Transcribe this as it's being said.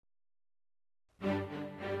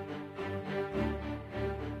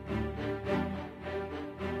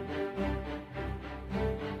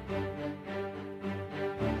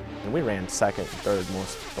And we ran second and third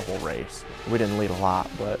most of the whole race. We didn't lead a lot,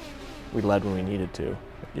 but we led when we needed to.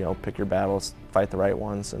 You know, pick your battles, fight the right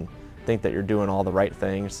ones, and think that you're doing all the right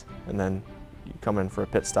things, and then you come in for a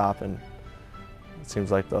pit stop and it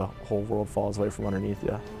seems like the whole world falls away from underneath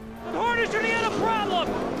you. Hornish, and he had a problem!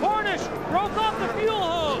 Hornish broke off the fuel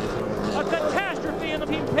hose! A catastrophe in the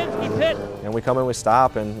Team Penske pit! And we come in, we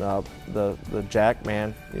stop, and the jack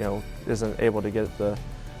man, you know, isn't able to get the,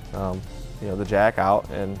 you know, the jack out,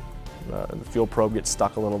 and the fuel probe gets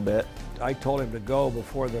stuck a little bit. I told him to go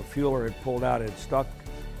before the fueler had pulled out, it stuck,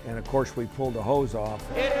 and of course we pulled the hose off.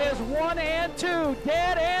 It is 1 and 2,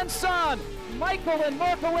 dad and son. Michael and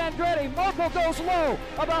Marco Andretti. Marco goes low,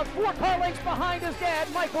 about 4 car lengths behind his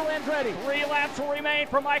dad, Michael Andretti. 3 laps will remain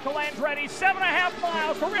for Michael Andretti. 7.5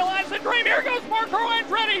 miles to realize the dream. Here goes Marco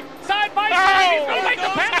Andretti, side by side. He's going to make the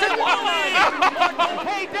pass at Wally.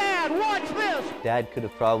 Hey, Dad, watch this. Dad could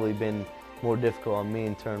have probably been more difficult on me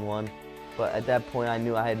in turn 1. But at that point, I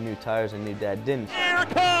knew I had new tires. I knew Dad didn't. Here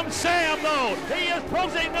comes Sam, though. He is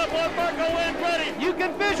closing up on Marco Andretti. You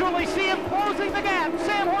can visually see him closing the gap.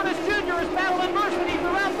 Sam Hornish Jr. is battling adversity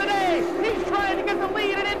throughout the day. He's trying to get the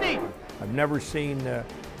lead in Indy. I've never seen a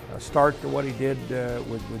start to what he did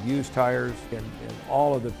with used tires, and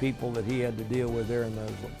all of the people that he had to deal with there in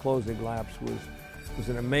those closing laps was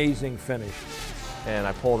an amazing finish. And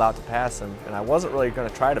I pulled out to pass him, and I wasn't really going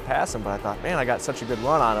to try to pass him, but I thought, man, I got such a good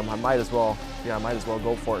run on him, I might as well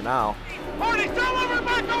go for it now. Hornish all over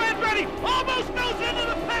Marco Andretti, almost goes into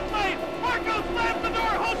the pit lane. Marco slams the door,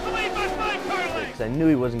 holds the lead by 5 car lengths. I knew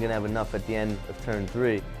he wasn't going to have enough at the end of turn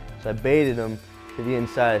 3, so I baited him to the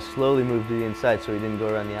inside. I slowly moved to the inside so he didn't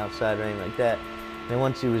go around the outside or anything like that. And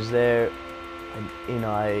once he was there,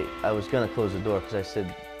 I was going to close the door because I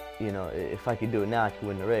said, you know, if I could do it now, I could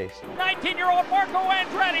win the race. 19-year-old Marco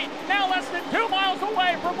Andretti, now less than 2 miles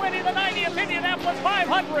away from winning the 90th Indianapolis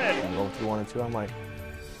 500. And going through 1 and 2, I'm like,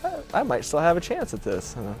 I might still have a chance at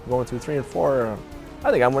this. Going through 3 and 4,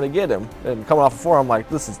 I think I'm going to get him. And coming off of 4, I'm like,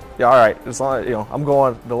 this is, yeah, all right. As long as, you know, I'm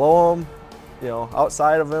going below him, you know,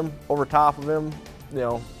 outside of him, over top of him, you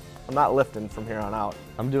know, I'm not lifting from here on out.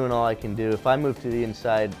 I'm doing all I can do. If I move to the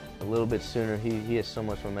inside a little bit sooner, he has so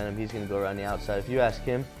much momentum, he's going to go around the outside. If you ask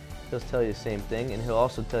him, he'll tell you the same thing, and he'll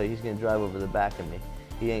also tell you he's going to drive over the back of me.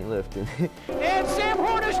 He ain't lifting. And Sam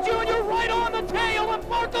Hornish Jr. right on the tail of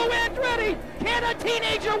Marco Andretti. Can a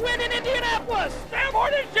teenager win in Indianapolis? Sam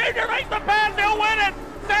Hornish Jr. makes the pass, he'll win it.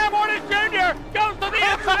 Sam Hornish Jr. goes to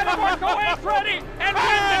the inside of Marco Andretti and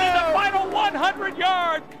wins it in the final 100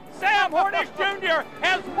 yards. Sam Hornish Jr.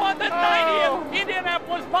 has won the 90th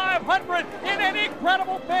Indianapolis 500 in an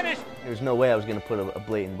incredible finish. There's no way I was going to put a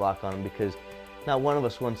blatant block on him because not one of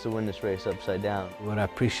us wants to win this race upside down. What I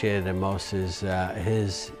appreciated the most is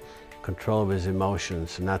his control of his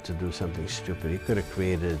emotions, not to do something stupid. He could have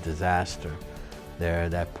created a disaster there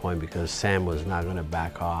at that point because Sam was not going to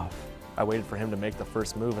back off. I waited for him to make the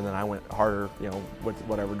first move, and then I went harder, you know, with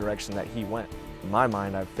whatever direction that he went. In my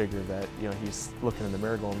mind, I figured that, you know, he's looking in the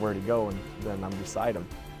mirror going, where'd he go, and then I'm beside him.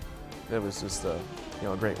 It was just a, you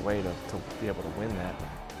know, a great way to be able to win that.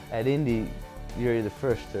 At Indy, you're either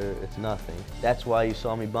first or it's nothing. That's why you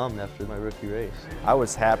saw me bummed after my rookie race. I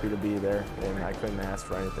was happy to be there, and I couldn't ask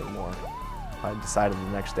for anything more. I decided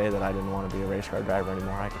the next day that I didn't want to be a race car driver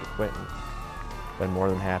anymore. I could have quit, and been more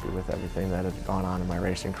than happy with everything that had gone on in my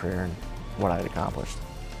racing career and what I had accomplished.